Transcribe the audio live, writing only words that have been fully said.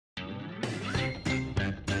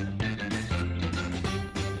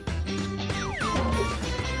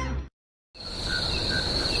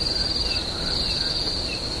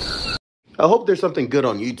I hope there's something good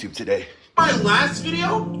on YouTube today. My last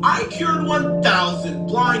video, I cured 1,000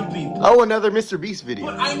 blind people. Oh, another Mr. Beast video.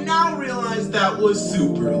 But I now realize that was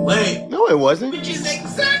super lame. No, it wasn't. Which is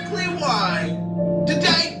exactly why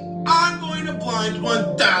today I'm going to blind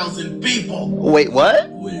 1,000 people. Wait, what?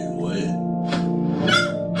 Wait, what?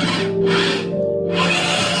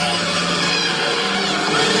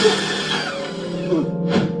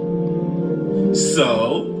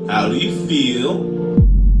 So, how do you feel?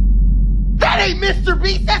 That ain't Mr.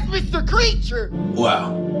 Beast, that's Mr. Creature! Wow.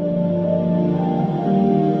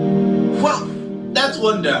 Well, that's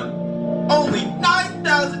one down. Only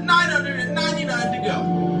 9,999 to go.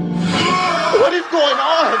 What is going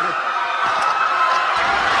on?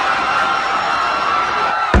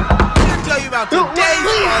 I'm gonna tell you about today's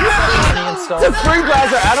sponsor. The free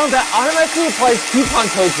browser add-on that automatically applies coupon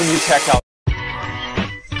codes when you check out.